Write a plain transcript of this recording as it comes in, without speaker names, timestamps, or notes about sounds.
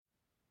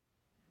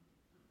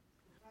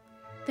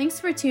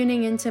Thanks for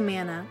tuning in to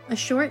Manna, a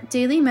short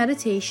daily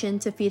meditation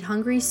to feed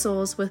hungry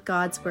souls with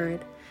God's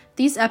Word.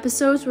 These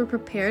episodes were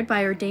prepared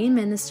by ordained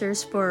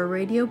ministers for a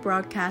radio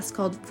broadcast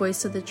called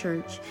Voice of the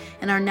Church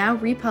and are now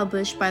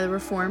republished by the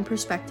Reformed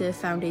Perspective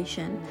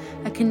Foundation,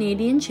 a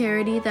Canadian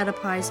charity that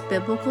applies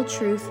biblical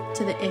truth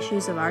to the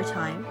issues of our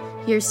time.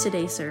 Here's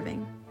today's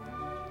serving.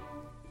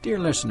 Dear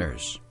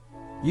listeners,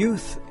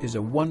 youth is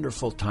a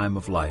wonderful time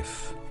of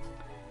life.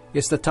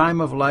 It's the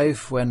time of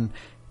life when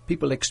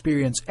people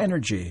experience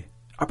energy,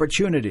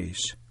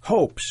 opportunities,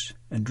 hopes,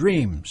 and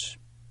dreams.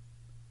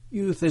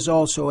 Youth is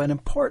also an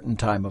important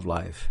time of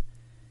life.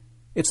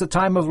 It's the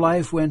time of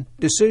life when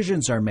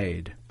decisions are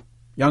made.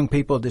 Young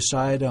people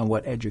decide on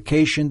what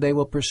education they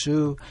will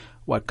pursue,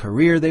 what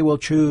career they will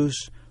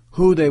choose,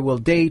 who they will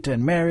date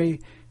and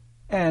marry,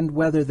 and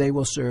whether they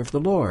will serve the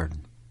Lord.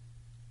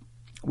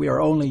 We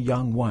are only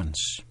young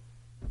once.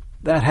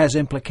 That has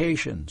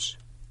implications.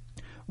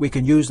 We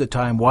can use the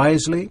time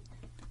wisely,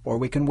 or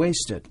we can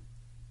waste it.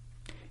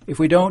 If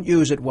we don't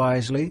use it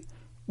wisely,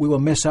 we will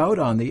miss out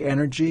on the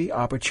energy,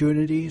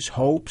 opportunities,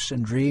 hopes,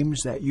 and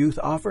dreams that youth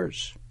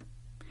offers.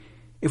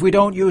 If we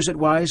don't use it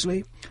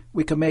wisely,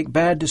 we can make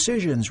bad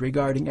decisions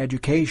regarding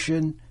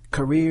education,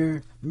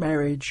 career,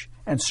 marriage,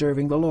 and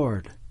serving the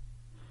Lord.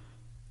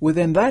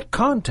 Within that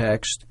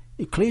context,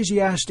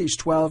 Ecclesiastes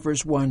 12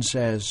 verse 1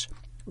 says,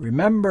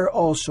 "Remember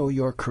also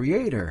your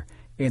Creator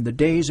in the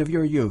days of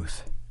your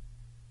youth."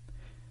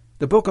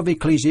 The book of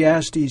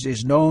Ecclesiastes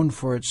is known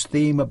for its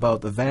theme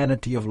about the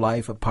vanity of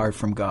life apart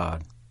from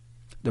God.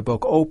 The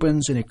book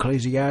opens in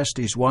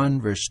Ecclesiastes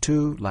 1 verse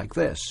 2 like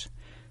this: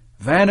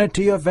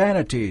 "Vanity of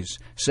vanities,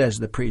 says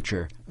the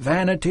preacher,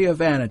 vanity of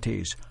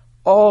vanities,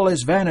 all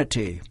is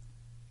vanity."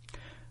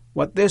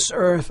 What this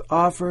earth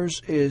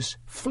offers is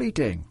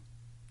fleeting.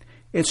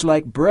 It's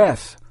like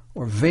breath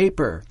or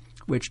vapor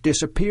which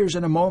disappears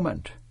in a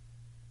moment.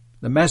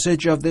 The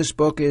message of this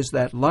book is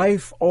that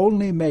life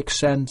only makes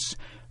sense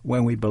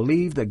when we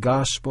believe the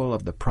gospel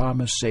of the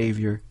promised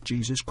Savior,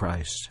 Jesus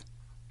Christ.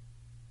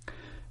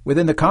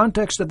 Within the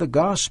context of the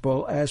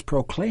gospel as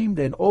proclaimed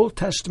in Old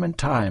Testament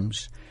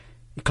times,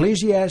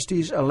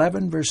 Ecclesiastes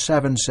 11 verse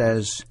 7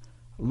 says,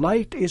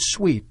 "Light is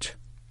sweet,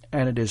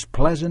 and it is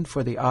pleasant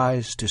for the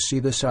eyes to see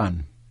the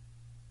sun."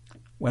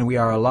 When we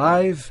are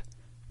alive,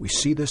 we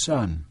see the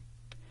sun.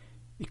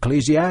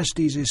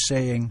 Ecclesiastes is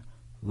saying,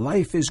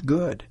 life is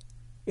good.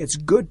 It's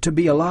good to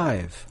be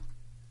alive.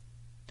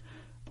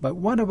 But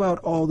what about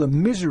all the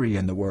misery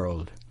in the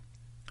world?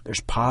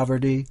 There's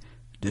poverty,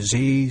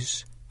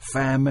 disease,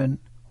 famine,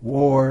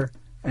 war,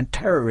 and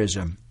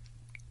terrorism.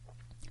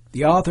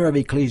 The author of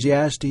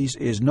Ecclesiastes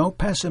is no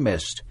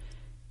pessimist,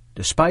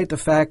 despite the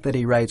fact that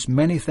he writes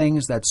many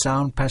things that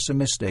sound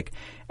pessimistic,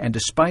 and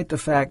despite the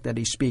fact that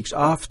he speaks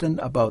often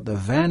about the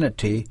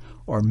vanity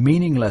or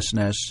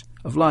meaninglessness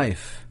of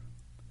life.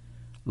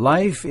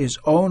 Life is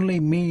only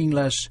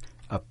meaningless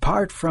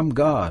apart from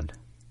God.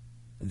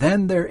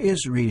 Then there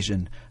is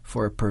reason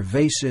for a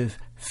pervasive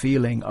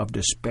feeling of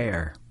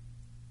despair.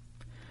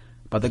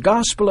 But the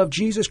gospel of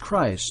Jesus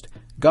Christ,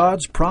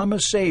 God's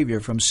promised Savior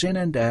from sin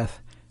and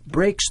death,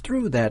 breaks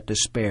through that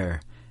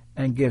despair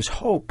and gives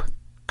hope,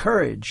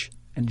 courage,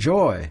 and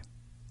joy.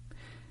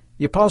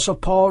 The Apostle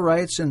Paul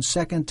writes in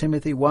 2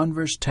 Timothy 1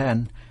 verse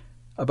 10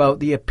 about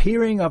the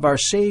appearing of our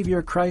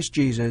Savior Christ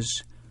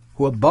Jesus,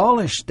 who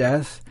abolished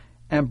death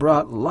and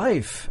brought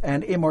life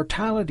and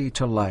immortality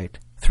to light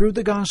through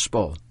the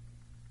gospel.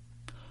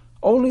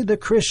 Only the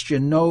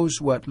Christian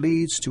knows what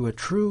leads to a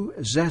true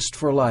zest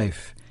for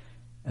life,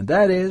 and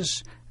that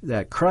is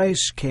that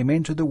Christ came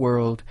into the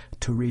world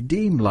to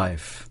redeem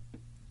life.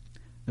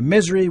 The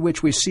misery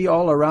which we see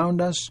all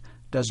around us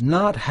does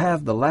not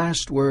have the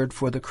last word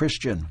for the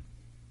Christian.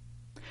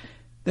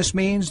 This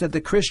means that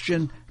the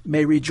Christian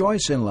may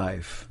rejoice in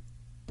life.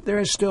 There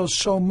is still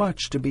so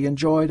much to be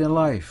enjoyed in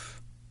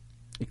life.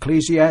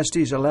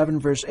 Ecclesiastes 11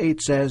 verse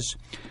 8 says,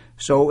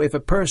 "So if a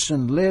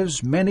person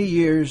lives many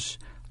years,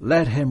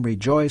 let him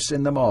rejoice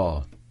in them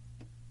all."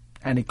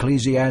 And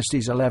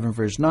Ecclesiastes 11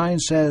 verse 9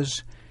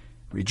 says,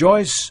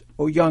 "Rejoice,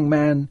 O young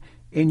man,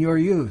 in your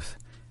youth,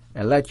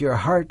 and let your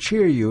heart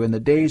cheer you in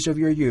the days of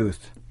your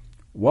youth.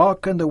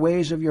 Walk in the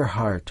ways of your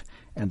heart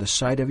and the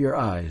sight of your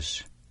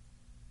eyes."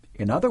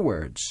 In other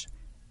words,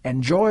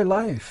 enjoy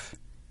life.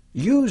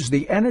 Use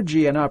the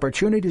energy and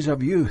opportunities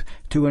of youth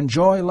to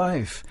enjoy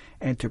life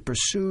and to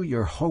pursue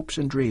your hopes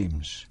and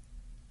dreams.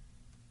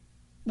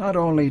 Not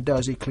only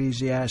does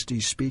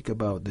Ecclesiastes speak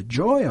about the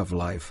joy of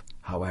life,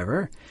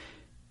 however,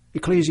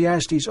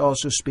 Ecclesiastes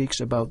also speaks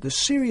about the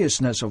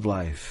seriousness of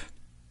life.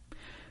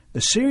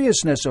 The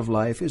seriousness of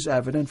life is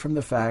evident from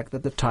the fact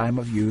that the time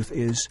of youth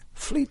is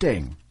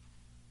fleeting.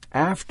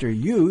 After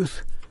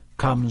youth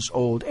comes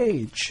old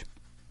age.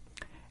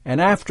 And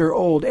after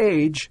old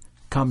age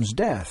comes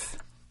death.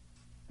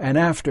 And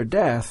after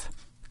death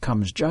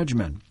comes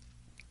judgment.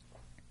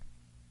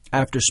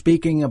 After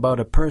speaking about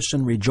a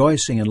person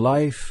rejoicing in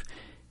life,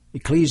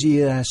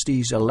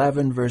 Ecclesiastes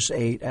 11 verse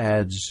 8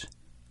 adds,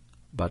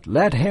 "But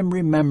let him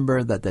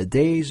remember that the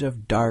days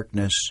of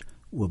darkness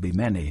will be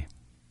many."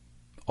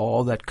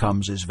 all that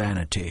comes is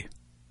vanity.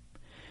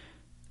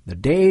 The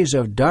days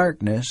of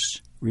darkness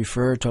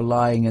refer to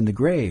lying in the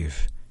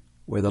grave,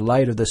 where the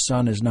light of the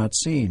sun is not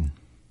seen.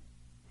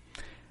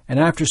 And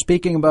after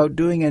speaking about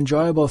doing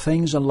enjoyable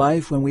things in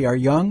life when we are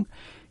young,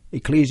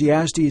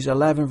 Ecclesiastes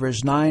 11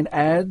 verse 9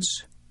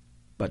 adds,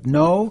 "But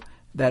know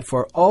that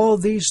for all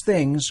these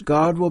things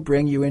God will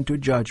bring you into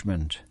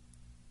judgment."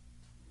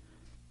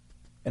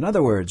 In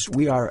other words,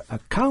 we are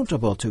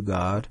accountable to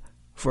God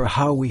for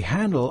how we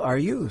handle our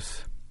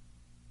youth.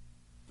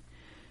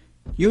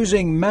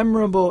 Using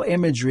memorable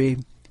imagery,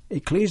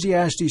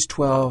 Ecclesiastes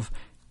 12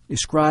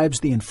 describes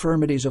the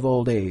infirmities of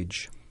old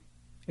age.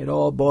 It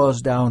all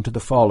boils down to the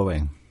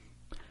following: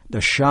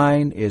 the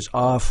shine is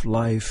off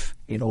life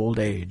in old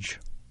age.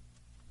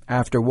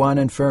 After one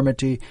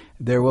infirmity,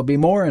 there will be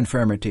more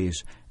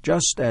infirmities,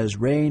 just as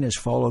rain is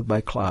followed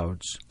by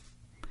clouds.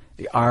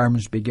 The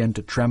arms begin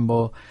to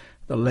tremble,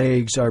 the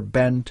legs are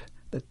bent,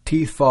 the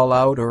teeth fall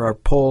out or are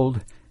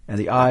pulled, and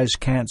the eyes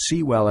can't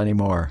see well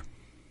anymore.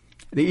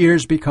 The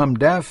ears become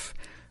deaf,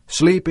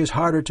 sleep is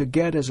harder to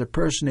get as a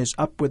person is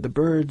up with the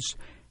birds,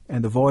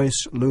 and the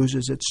voice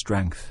loses its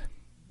strength.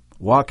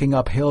 Walking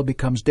uphill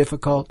becomes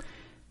difficult,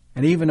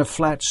 and even a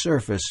flat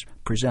surface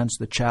presents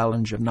the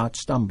challenge of not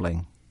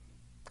stumbling.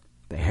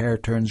 The hair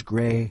turns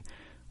gray,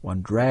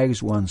 one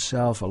drags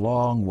oneself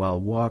along while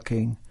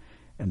walking,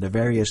 and the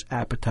various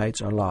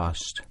appetites are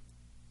lost.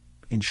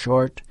 In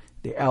short,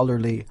 the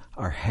elderly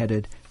are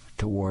headed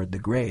toward the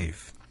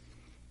grave.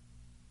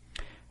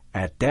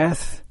 At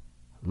death,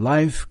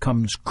 life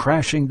comes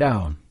crashing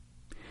down.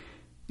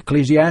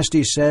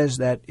 Ecclesiastes says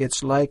that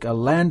it's like a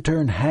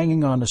lantern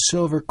hanging on a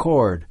silver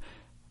cord.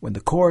 When the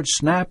cord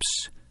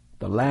snaps,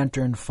 the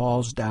lantern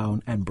falls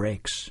down and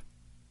breaks.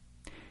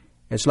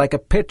 It's like a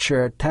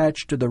pitcher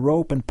attached to the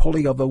rope and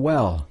pulley of a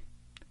well.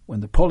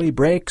 When the pulley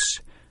breaks,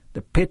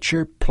 the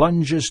pitcher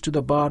plunges to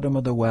the bottom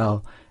of the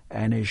well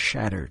and is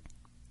shattered.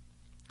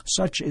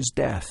 Such is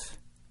death.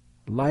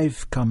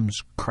 Life comes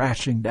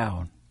crashing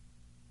down.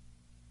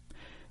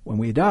 When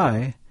we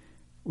die,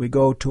 we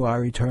go to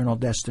our eternal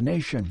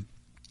destination.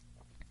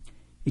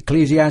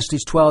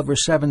 Ecclesiastes 12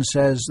 verse 7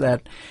 says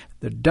that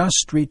the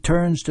dust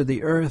returns to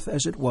the earth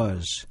as it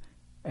was,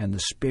 and the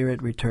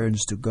spirit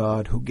returns to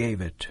God who gave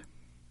it.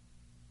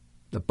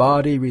 The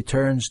body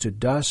returns to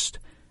dust,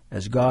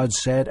 as God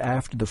said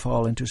after the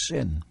fall into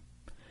sin.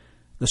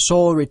 The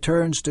soul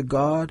returns to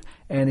God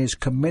and is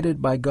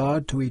committed by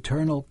God to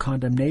eternal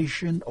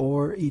condemnation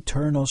or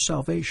eternal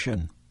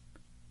salvation.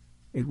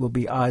 It will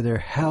be either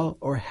hell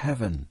or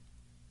heaven.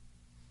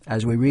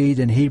 As we read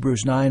in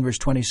Hebrews 9 verse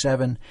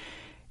 27,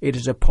 it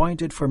is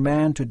appointed for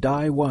man to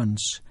die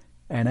once,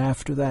 and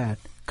after that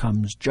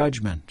comes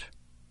judgment.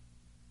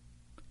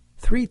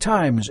 3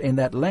 times in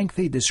that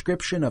lengthy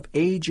description of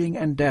aging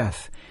and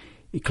death,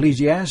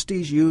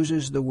 Ecclesiastes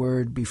uses the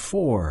word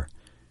before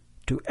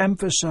to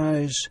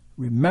emphasize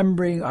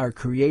remembering our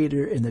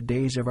Creator in the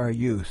days of our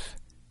youth.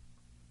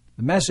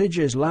 The message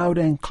is loud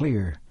and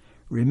clear.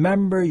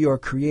 Remember your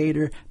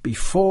Creator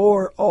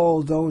before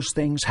all those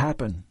things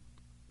happen.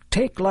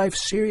 Take life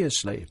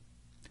seriously.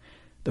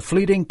 The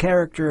fleeting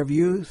character of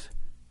youth,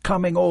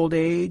 coming old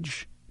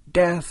age,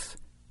 death,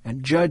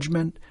 and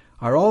judgment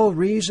are all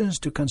reasons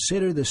to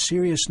consider the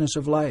seriousness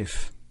of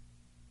life.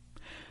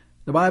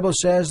 The Bible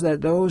says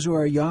that those who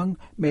are young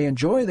may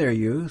enjoy their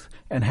youth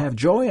and have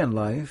joy in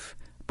life,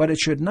 but it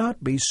should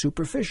not be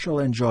superficial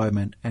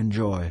enjoyment and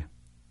joy.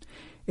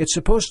 It's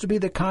supposed to be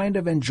the kind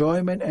of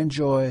enjoyment and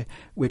joy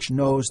which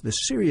knows the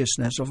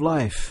seriousness of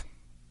life.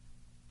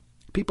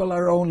 People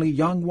are only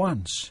young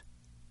once,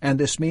 and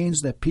this means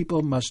that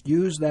people must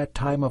use that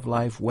time of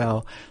life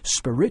well,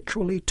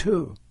 spiritually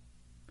too.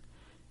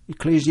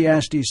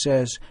 Ecclesiastes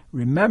says,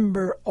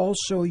 "Remember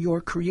also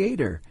your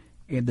Creator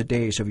in the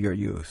days of your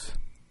youth."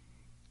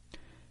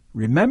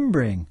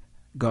 Remembering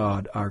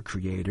God, our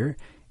Creator,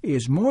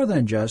 is more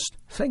than just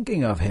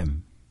thinking of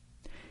Him.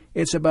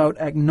 It's about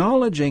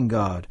acknowledging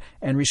God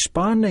and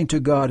responding to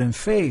God in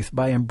faith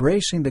by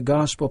embracing the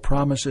gospel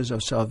promises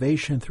of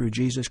salvation through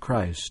Jesus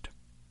Christ.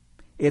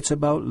 It's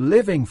about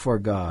living for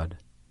God.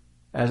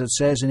 As it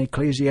says in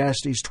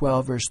Ecclesiastes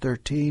 12 verse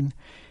 13,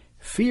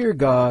 "Fear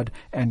God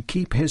and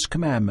keep His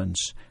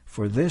commandments,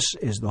 for this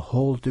is the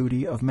whole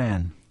duty of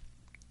man."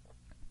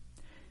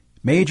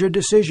 Major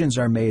decisions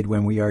are made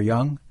when we are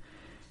young,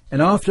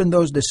 and often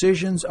those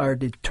decisions are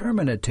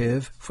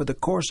determinative for the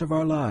course of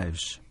our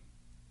lives.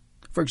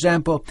 For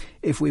example,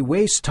 if we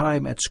waste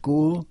time at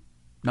school,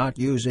 not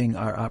using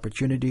our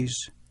opportunities,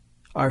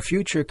 our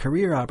future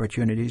career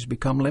opportunities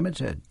become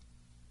limited.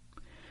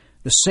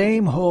 The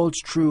same holds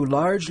true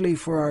largely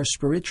for our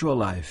spiritual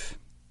life.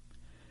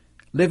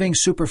 Living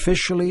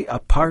superficially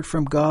apart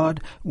from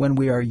God when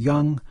we are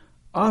young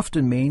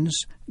often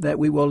means that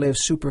we will live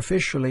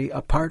superficially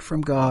apart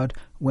from God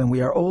when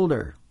we are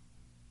older.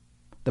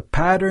 The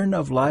pattern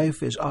of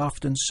life is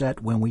often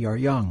set when we are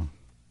young.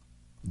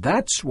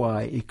 That's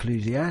why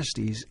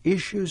Ecclesiastes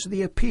issues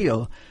the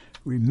appeal,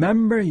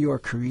 "Remember your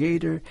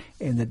Creator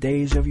in the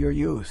days of your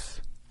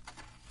youth."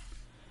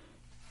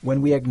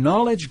 When we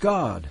acknowledge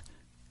God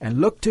and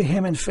look to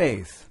Him in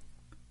faith,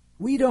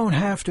 we don't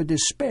have to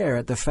despair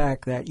at the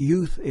fact that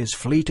youth is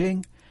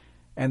fleeting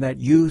and that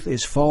youth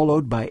is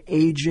followed by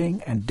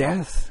aging and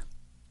death.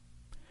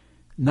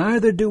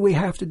 Neither do we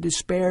have to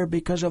despair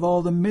because of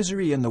all the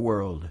misery in the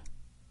world.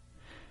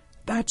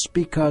 That's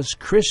because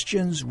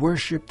Christians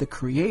worship the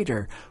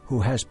Creator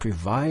who has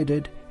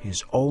provided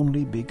His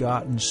only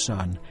begotten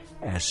Son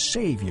as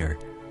Savior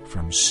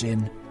from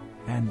sin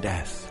and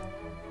death.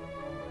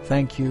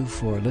 Thank you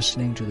for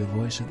listening to the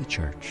Voice of the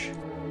Church.